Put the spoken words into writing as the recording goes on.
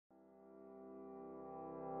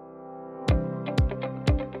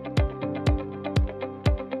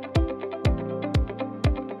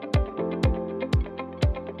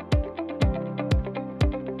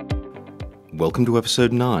Welcome to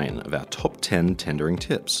episode 9 of our top 10 tendering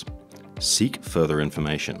tips. Seek further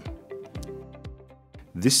information.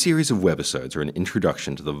 This series of webisodes are an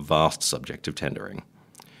introduction to the vast subject of tendering.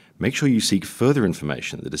 Make sure you seek further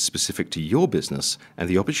information that is specific to your business and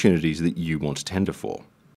the opportunities that you want to tender for.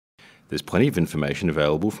 There's plenty of information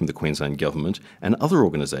available from the Queensland Government and other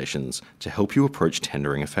organisations to help you approach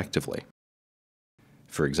tendering effectively.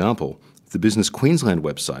 For example, the Business Queensland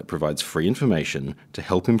website provides free information to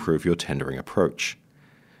help improve your tendering approach.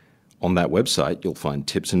 On that website, you'll find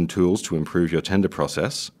tips and tools to improve your tender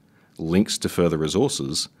process, links to further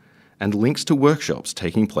resources, and links to workshops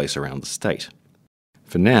taking place around the state.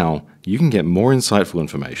 For now, you can get more insightful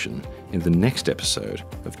information in the next episode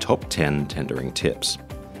of Top 10 Tendering Tips.